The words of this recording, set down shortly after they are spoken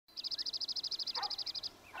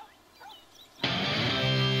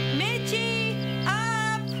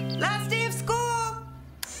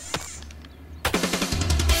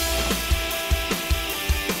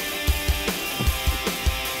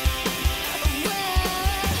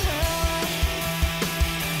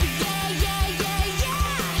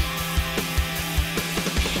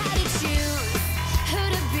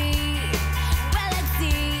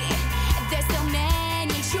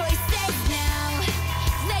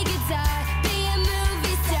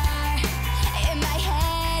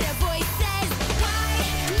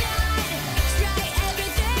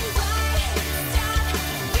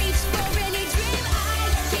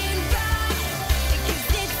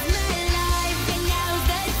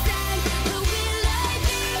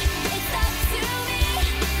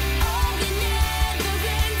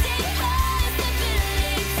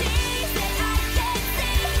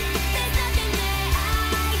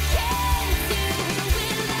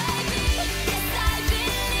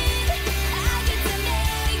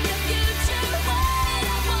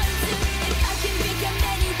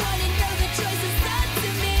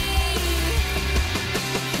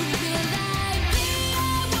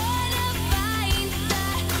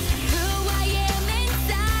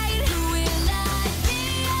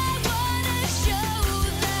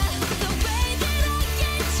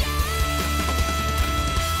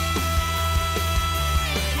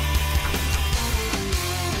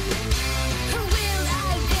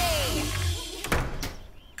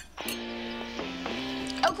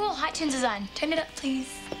iTunes is on. Turn it up, please.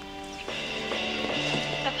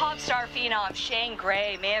 The pop star phenom Shane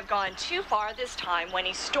Gray may have gone too far this time when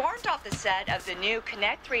he stormed off the set of the new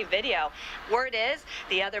Connect 3 video. Word is,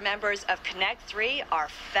 the other members of Connect 3 are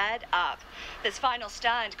fed up. This final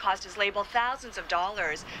stunt cost his label thousands of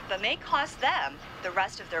dollars, but may cost them the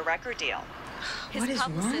rest of their record deal. What is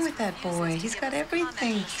wrong with that boy? He's got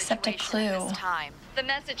everything. Except a clue. The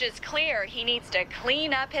message is clear. He needs to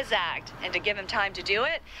clean up his act. And to give him time to do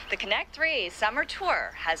it, the Connect 3 summer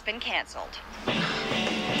tour has been canceled.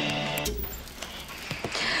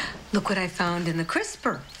 Look what I found in the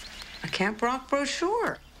crisper. A Camp Rock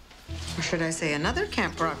brochure. Or should I say another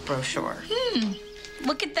Camp Rock brochure?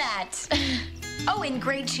 Look at that. Oh, and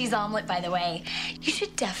great cheese omelet, by the way. You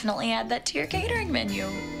should definitely add that to your catering menu.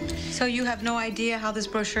 So you have no idea how this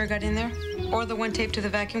brochure got in there? Or the one taped to the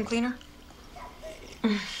vacuum cleaner?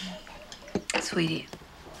 Sweetie,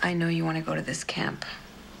 I know you want to go to this camp.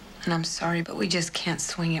 And I'm sorry, but we just can't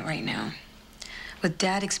swing it right now. With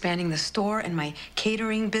Dad expanding the store and my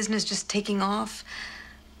catering business just taking off.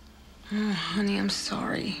 Oh, honey, I'm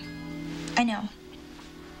sorry. I know.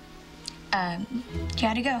 You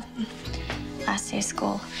gotta go. Last day of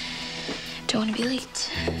school. Don't want to be late.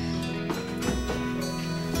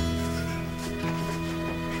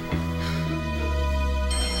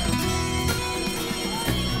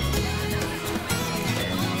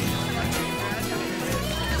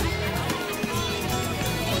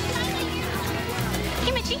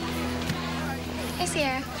 Hey, Mitchie. Hey,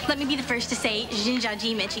 Sierra. Let me be the first to say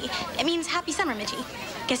Jinjaji Mitchie. It means happy summer, Mitchie.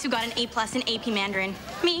 Guess who got an A+ in AP Mandarin?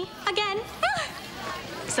 Me, again.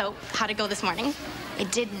 So, how'd it go this morning? I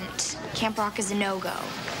didn't. Camp Rock is a no-go.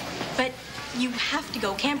 But you have to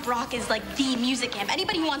go. Camp Rock is like the music camp.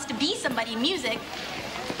 Anybody who wants to be somebody in music,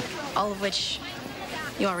 all of which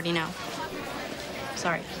you already know.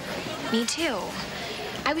 Sorry. Me too.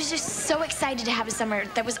 I was just so excited to have a summer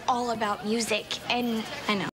that was all about music, and I know.